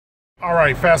All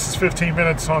right, fastest 15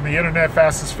 minutes on the internet,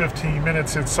 fastest 15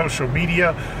 minutes in social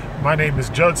media. My name is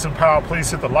Judson Powell.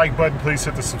 Please hit the like button, please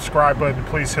hit the subscribe button,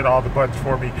 please hit all the buttons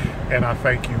for me, and I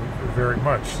thank you very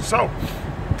much. So,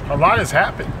 a lot has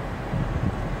happened.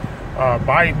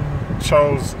 Biden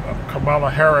chose Kamala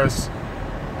Harris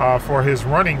for his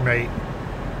running mate,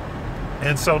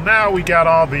 and so now we got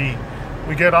all the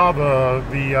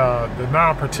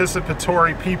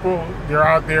non-participatory people. They're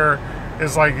out there.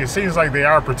 It seems like they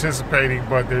are participating,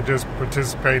 but they're just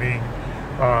participating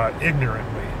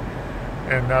ignorantly.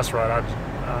 And that's right,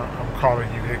 I'm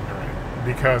calling you ignorant,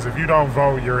 because if you don't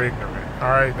vote, you're ignorant.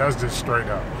 All right, that's just straight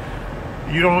up.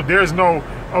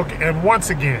 Okay. And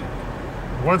once again,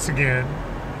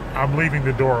 I'm leaving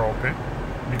the door open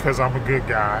because I'm a good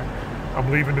guy.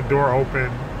 I'm leaving the door open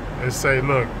and say,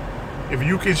 look, if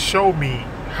you can show me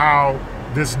how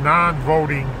this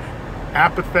non-voting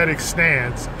apathetic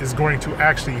stance is going to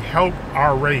actually help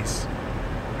our race,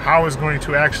 how it's going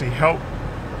to actually help,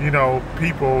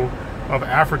 people of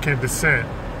African descent.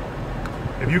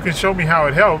 If you can show me how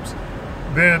it helps,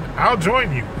 then I'll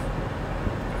join you.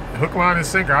 Hook, line, and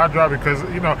sinker. I'll drive it because,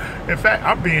 in fact,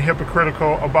 I'm being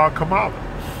hypocritical about Kamala.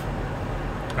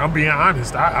 I'm being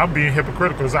honest. I'm being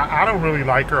hypocritical because I don't really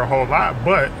like her a whole lot,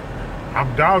 but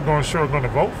I'm doggone sure going to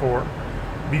vote for her,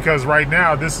 because right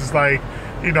now this is like,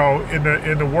 in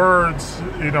the words,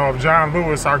 of John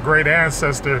Lewis, our great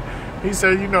ancestor, he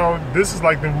said, this is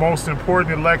like the most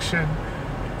important election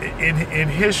in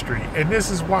history. And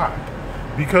this is why.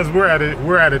 Because we're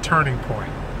at a turning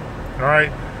point. All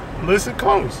right? Listen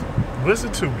close.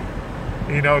 Listen to me.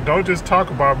 Don't just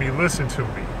talk about me, listen to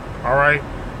me. All right?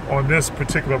 On this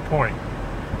particular point.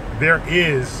 There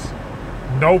is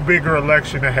no bigger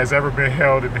election that has ever been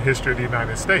held in the history of the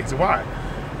United States. Why?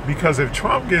 Because if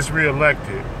Trump gets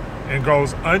reelected and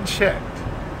goes unchecked,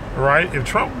 right? If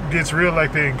Trump gets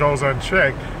reelected and goes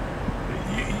unchecked,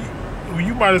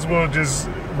 you might as well just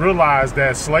realize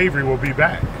that slavery will be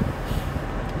back.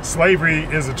 Slavery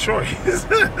is a choice.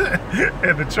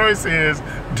 And the choice is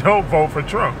don't vote for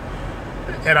Trump.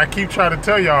 And I keep trying to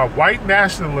tell y'all, white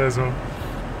nationalism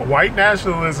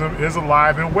is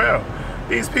alive and well.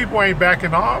 These people ain't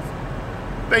backing off.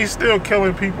 They still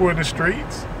killing people in the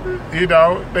streets. They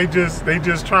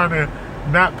just trying to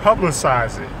not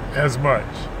publicize it as much.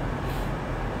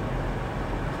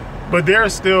 But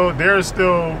there's still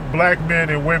black men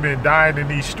and women dying in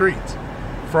these streets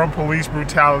from police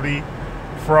brutality,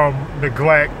 from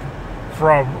neglect,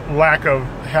 from lack of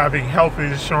having health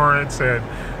insurance, and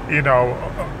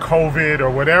COVID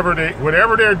or whatever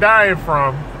they're dying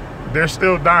from, they're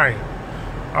still dying.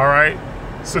 All right.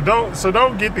 So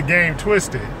don't get the game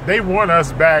twisted. They want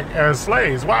us back as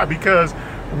slaves. Why? Because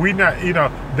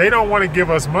they don't want to give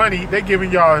us money. They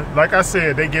giving y'all, like I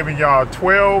said, they giving y'all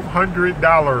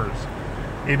 $1,200,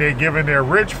 and they're giving their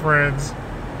rich friends,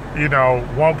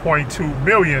 $1.2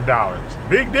 million.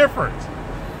 Big difference.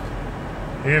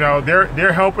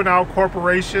 They're helping out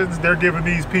corporations. They're giving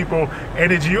these people,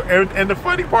 and and the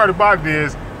funny part about it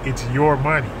is, it's your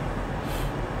money.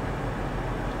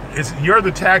 You're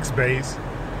the tax base.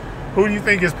 Who do you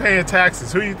think is paying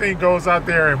taxes? Who do you think goes out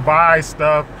there and buys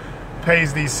stuff,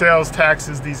 pays these sales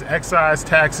taxes, these excise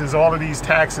taxes, all of these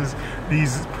taxes,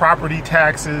 these property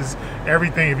taxes,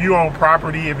 everything? If you own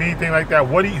property, if anything like that,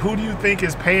 who do you think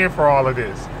is paying for all of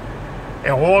this?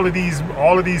 And all of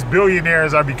these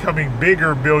billionaires are becoming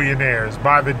bigger billionaires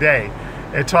by the day,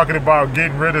 and talking about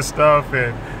getting rid of stuff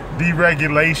and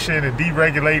deregulation and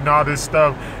deregulating all this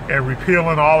stuff and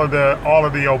repealing all of the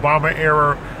Obama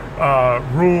era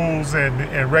rules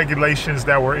and regulations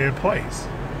that were in place.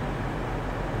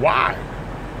 Why?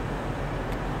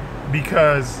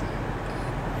 Because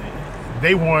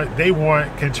they want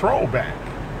control back.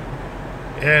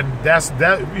 And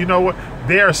what,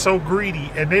 they are so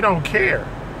greedy and they don't care.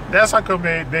 That's how come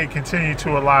they continue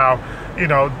to allow,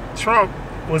 Trump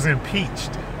was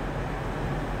impeached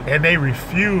and they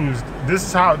refused. This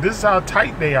is how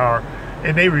tight they are,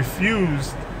 and they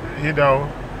refused,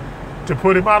 to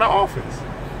put him out of office.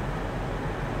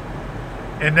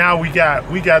 And now we got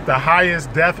the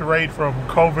highest death rate from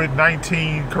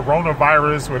COVID-19,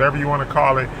 coronavirus, whatever you want to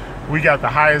call it. We got the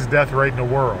highest death rate in the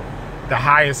world, the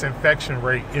highest infection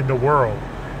rate in the world,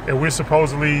 and we're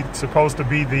supposed to be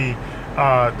the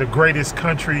greatest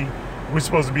country. We're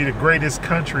supposed to be the greatest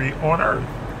country on earth,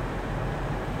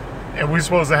 and we're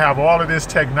supposed to have all of this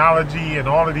technology and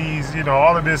all of these,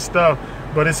 all of this stuff,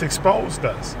 but it's exposed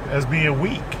us as being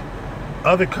weak.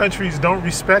 Other countries don't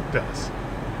respect us.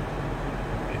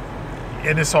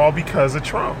 And it's all because of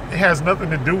Trump. It has nothing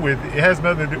to do with,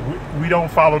 we don't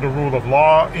follow the rule of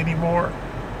law anymore.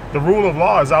 The rule of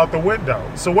law is out the window.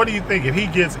 So what do you think if he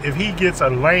gets a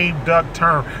lame duck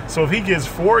term? So if he gets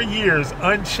 4 years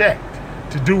unchecked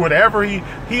to do whatever he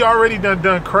already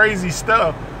done crazy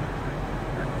stuff,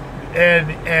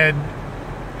 and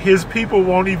his people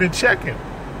won't even check him.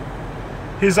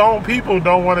 His own people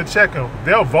don't want to check him.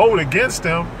 They'll vote against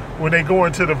him when they go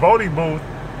into the voting booth.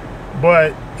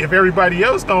 But if everybody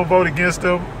else don't vote against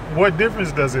him, what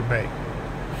difference does it make?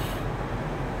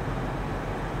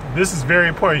 This is very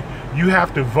important. You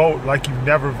have to vote like you've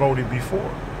never voted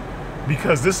before,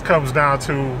 because this comes down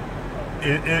to,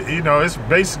 it's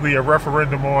basically a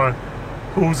referendum on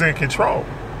who's in control.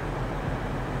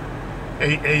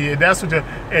 And that's what.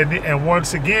 And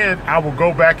once again, I will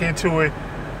go back into it.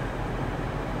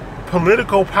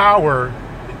 Political power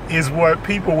is what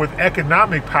people with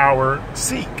economic power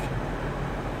seek.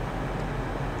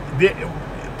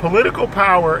 Political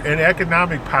power and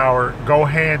economic power go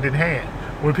hand in hand.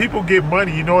 When people get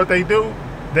money, you know what they do?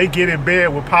 They get in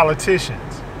bed with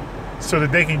politicians so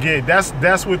that they can get.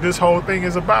 That's what this whole thing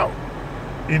is about.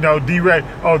 They're going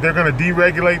to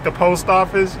deregulate the post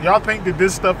office. Y'all think that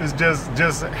this stuff is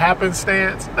just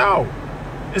happenstance? No,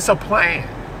 it's a plan.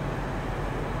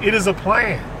 It is a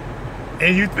plan.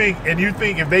 And you think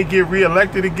if they get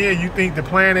reelected again, you think the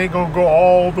plan ain't gonna go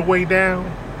all the way down?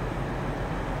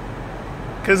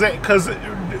 Because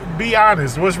be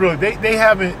honest, what's really they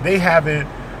haven't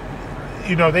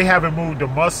moved a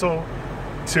muscle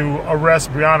to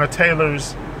arrest Breonna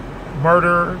Taylor's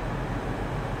murderer.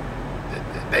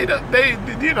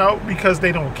 Because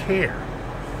they don't care.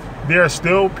 There are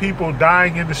still people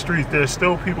dying in the streets. There are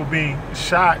still people being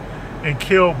shot and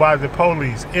killed by the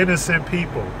police, innocent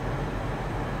people.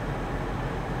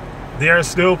 There are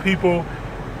still people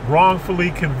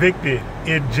wrongfully convicted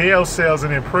in jail cells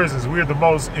and in prisons. We're the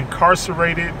most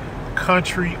incarcerated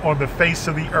country on the face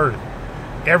of the earth.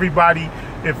 Everybody,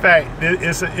 in fact,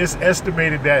 it's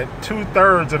estimated that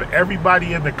 2/3 of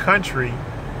everybody in the country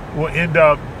will end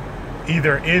up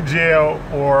either in jail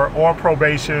or on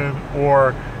probation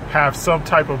or have some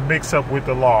type of mix-up with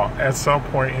the law at some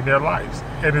point in their lives.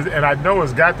 And I know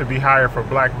it's got to be higher for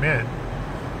black men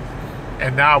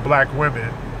and now black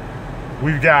women.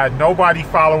 We've got nobody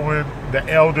following the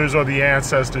elders or the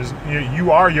ancestors. You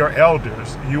are your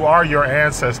elders. You are your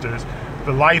ancestors.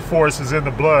 The life force is in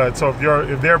the blood. So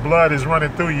if their blood is running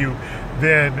through you,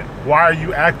 then why are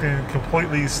you acting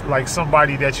completely like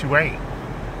somebody that you ain't?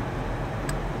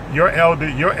 Your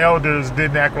elders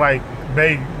didn't act like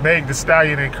Meg Thee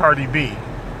Stallion and Cardi B.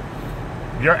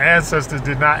 Your ancestors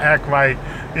did not act like,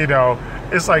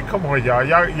 it's like, come on, y'all.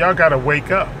 Y'all got to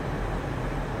wake up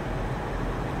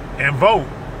and vote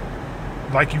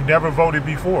like you never voted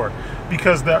before,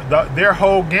 because their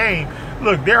whole game,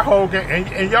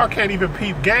 and y'all can't even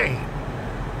peep game.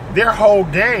 Their whole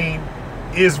game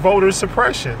is voter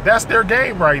suppression. That's their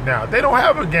game right now. They don't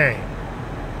have a game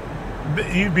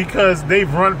because they've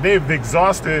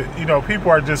exhausted. People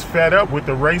are just fed up with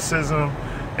the racism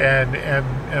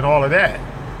and all of that.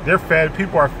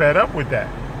 People are fed up with that.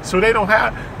 So they don't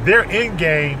have, their end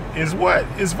game is what?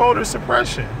 Is voter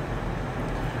suppression.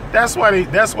 That's why they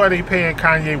paying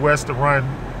Kanye West to run,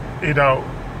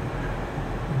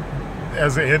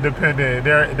 as an independent.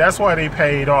 That's why they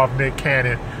paid off Nick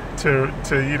Cannon to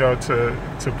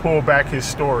pull back his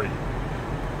story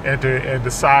and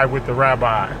to side with the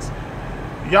rabbis.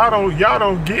 Y'all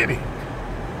don't get it.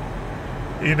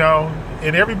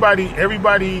 And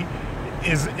everybody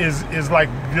is like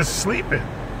just sleeping.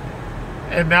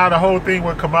 And now the whole thing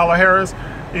with Kamala Harris,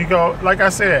 like I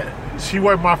said, she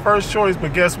wasn't my first choice,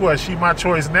 but guess what? She my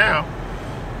choice now.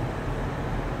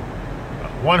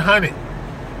 100.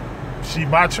 She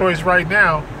my choice right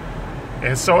now,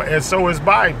 and so is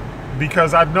Biden,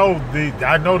 because I know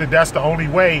that that's the only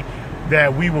way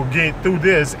that we will get through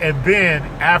this, and then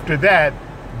after that,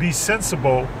 be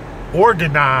sensible,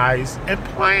 organize, and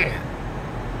plan.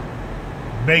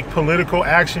 Make political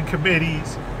action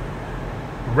committees.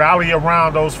 Rally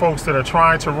around those folks that are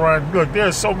trying to run. Look,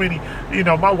 there's so many,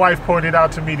 my wife pointed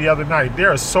out to me the other night, there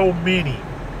are so many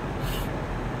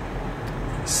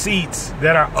seats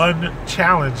that are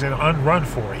unchallenged and unrun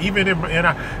for.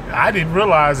 I didn't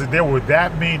realize that there were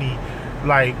that many,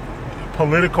 like,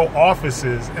 political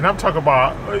offices. And I'm talking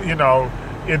about,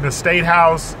 in the state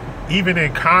house, even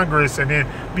in Congress, and then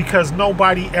because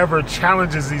nobody ever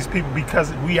challenges these people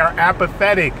because we are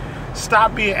apathetic.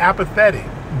 Stop being apathetic.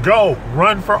 Go,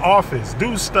 run for office,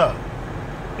 do stuff.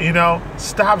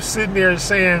 Stop sitting there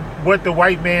saying what the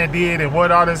white man did and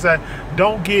what all this.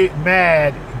 Don't get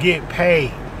mad, get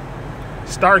paid.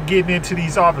 Start getting into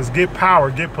these offices, get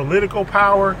power, get political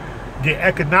power, get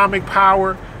economic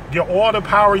power, get all the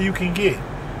power you can get.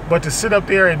 But to sit up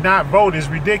there and not vote is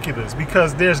ridiculous,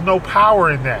 because there's no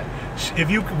power in that. If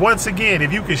you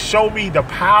can show me the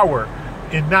power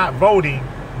in not voting,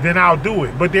 then I'll do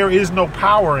it. But there is no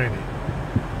power in it,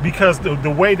 because the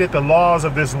way that the laws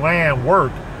of this land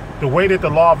work, the way that the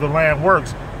law of the land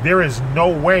works, there is no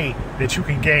way that you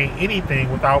can gain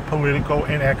anything without political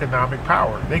and economic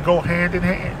power. They go hand in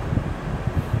hand.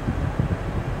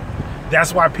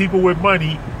 That's why people with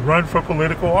money run for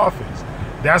political office.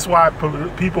 That's why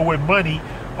people with money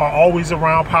are always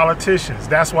around politicians.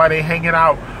 That's why they hanging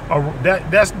out.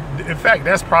 In fact,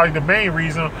 that's probably the main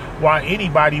reason why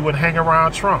anybody would hang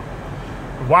around Trump.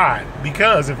 Why?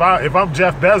 Because if I'm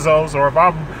Jeff Bezos, or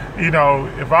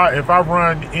if I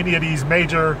run any of these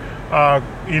major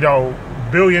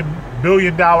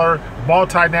billion dollar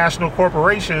multinational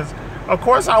corporations, of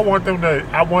course I want them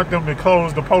to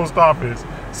close the post office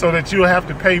so that you'll have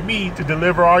to pay me to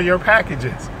deliver all your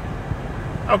packages.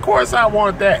 Of course I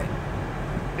want that.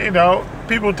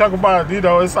 People talk about,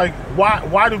 it's like,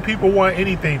 why do people want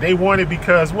anything? They want it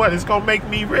because what? It's going to make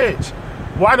me rich.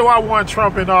 Why do I want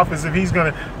Trump in office if he's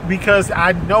going to? Because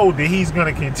I know that he's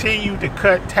going to continue to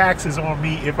cut taxes on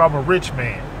me if I'm a rich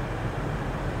man.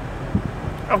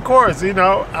 Of course, I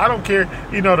don't care,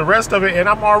 the rest of it. And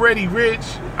I'm already rich.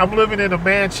 I'm living in a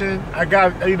mansion. I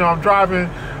got, I'm driving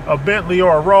a Bentley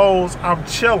or a Rolls. I'm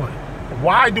chilling.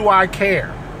 Why do I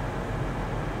care?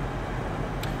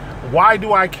 Why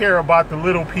do I care about the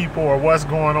little people or what's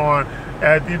going on?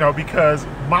 Because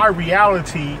my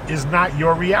reality is not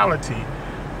your reality.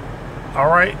 All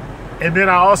right. And then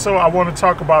I want to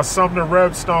talk about Sumner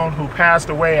Redstone, who passed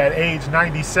away at age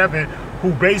 97,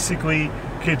 who basically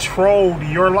controlled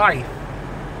your life.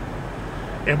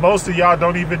 And most of y'all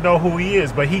don't even know who he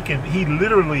is, but he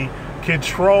literally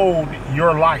controlled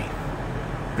your life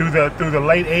through the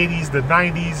late 80s, the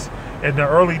 90s, and the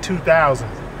early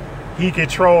 2000s. He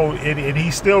controlled, and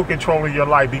he's still controlling your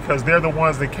life, because they're the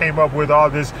ones that came up with all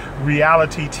this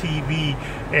reality TV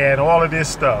and all of this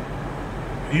stuff.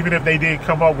 Even if they didn't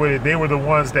come up with it, they were the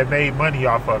ones that made money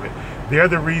off of it. They're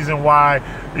the reason why,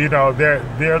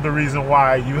 they're the reason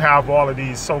why you have all of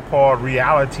these so-called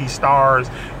reality stars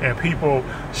and people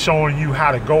showing you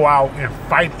how to go out and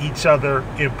fight each other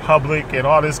in public and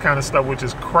all this kind of stuff, which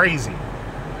is crazy.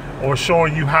 Or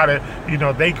showing you how to,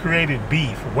 they created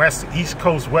beef, East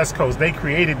Coast, West Coast. They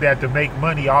created that to make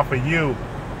money off of you.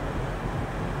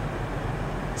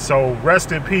 So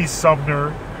rest in peace,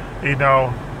 Sumner,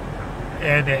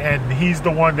 and he's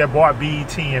the one that bought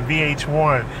BET and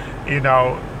VH1,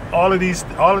 all of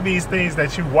these things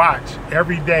that you watch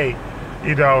every day,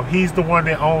 he's the one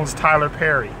that owns Tyler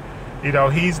Perry.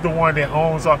 He's the one that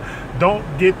owns all. Don't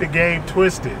get the game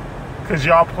twisted, because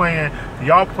y'all playing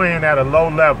at a low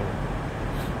level.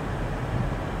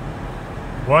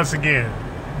 Once again,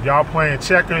 y'all playing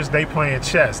checkers, they playing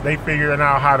chess. They figuring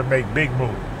out how to make big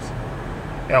moves.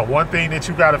 Now, one thing that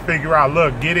you got to figure out,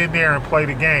 look, get in there and play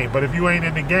the game. But if you ain't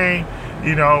in the game,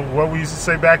 what we used to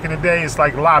say back in the day, it's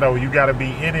like lotto. You got to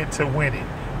be in it to win it.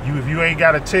 If you ain't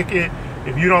got a ticket,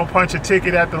 if you don't punch a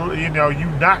ticket at the, you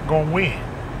not going to win.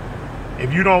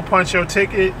 If you don't punch your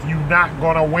ticket, you not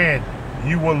going to win.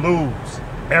 You will lose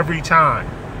every time.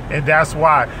 And that's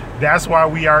why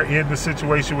we are in the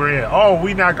situation we're in. Oh,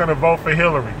 we're not going to vote for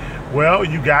Hillary. Well,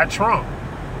 you got Trump.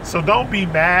 So don't be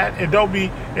mad, and everybody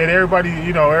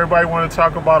want to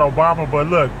talk about Obama, but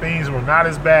look, things were not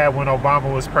as bad when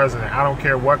Obama was president. I don't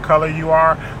care what color you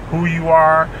are, who you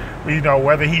are,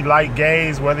 whether he liked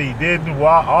gays, whether he didn't,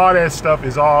 all that stuff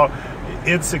is all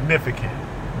insignificant,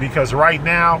 because right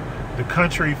now the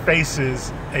country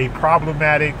faces a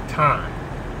problematic time.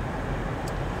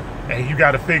 And you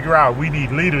got to figure out, we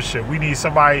need leadership. We need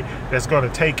somebody that's going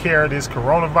to take care of this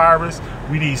coronavirus.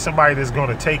 We need somebody that's going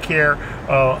to take care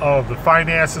of the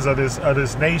finances of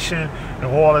this nation and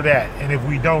all of that. And if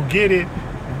we don't get it,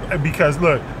 because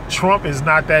look, Trump is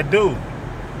not that dude.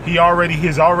 He's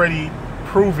already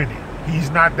proven it. He's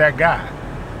not that guy.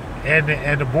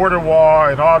 And the border wall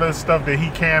and all this stuff that he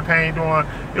campaigned on,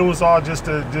 it was all just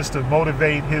to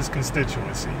motivate his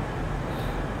constituency.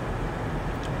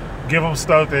 Give them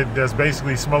stuff that's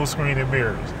basically smoke screen and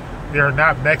mirrors. There are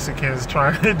not Mexicans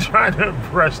trying to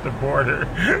brush the border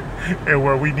and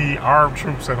where we need armed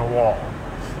troops and a wall.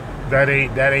 That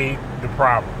ain't the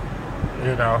problem.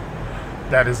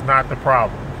 That is not the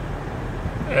problem.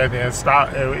 And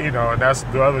stop, and that's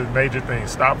the other major thing.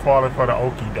 Stop falling for the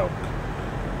okie doke.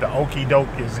 The okie doke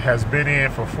has been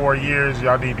in for 4 years.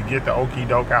 Y'all need to get the okie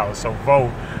doke out. So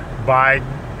vote Biden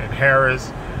and Harris,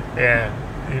 and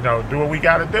do what we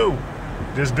got to do.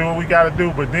 Just do what we got to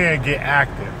do, but then get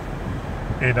active.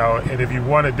 You know, and if you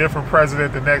want a different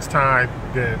president the next time,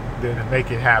 then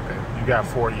make it happen. You got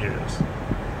 4 years.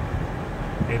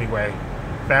 Anyway,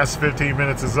 Fast 15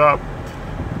 Minutes is up.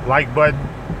 Like button.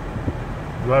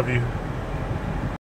 Love you.